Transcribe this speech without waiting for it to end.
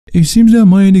It seems that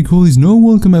Maya Nicole is no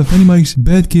welcome at Funnymike'S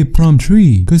Badkid prom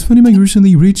tree, cause Funnymike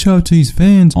recently reached out to his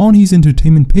fans on his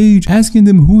entertainment page asking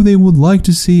them who they would like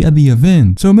to see at the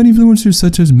event. So many influencers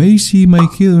such as Macy,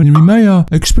 Michael, and Maya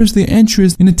expressed their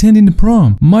interest in attending the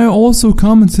prom. Maya also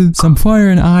commented some fire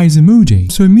and eyes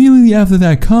emoji. So immediately after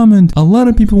that comment, a lot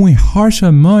of people went harsh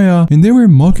on Maya and they were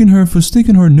mocking her for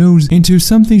sticking her nose into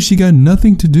something she got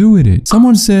nothing to do with it.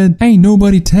 Someone said, "Ain't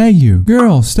nobody tag you.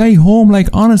 Girl, stay home, like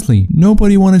honestly,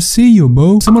 nobody wanna see you,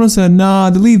 bro." Someone else said, "Nah,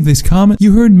 delete this comment.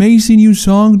 You heard Macy's new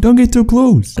song? Don't get too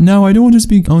close." Now, I don't want to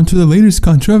speak onto the latest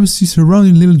controversy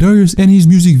surrounding Lil Darius and his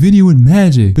music video with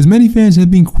Magic, because many fans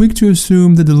have been quick to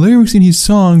assume that the lyrics in his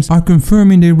songs are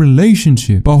confirming their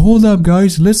relationship. But hold up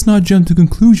guys, let's not jump to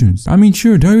conclusions. I mean,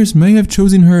 sure, Darius may have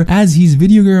chosen her as his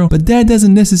video girl, but that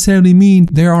doesn't necessarily mean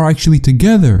they are actually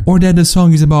together or that the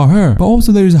song is about her. But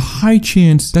also there is a high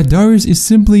chance that Darius is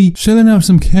simply shelling out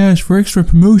some cash for extra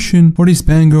promotion for this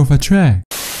band girl for track.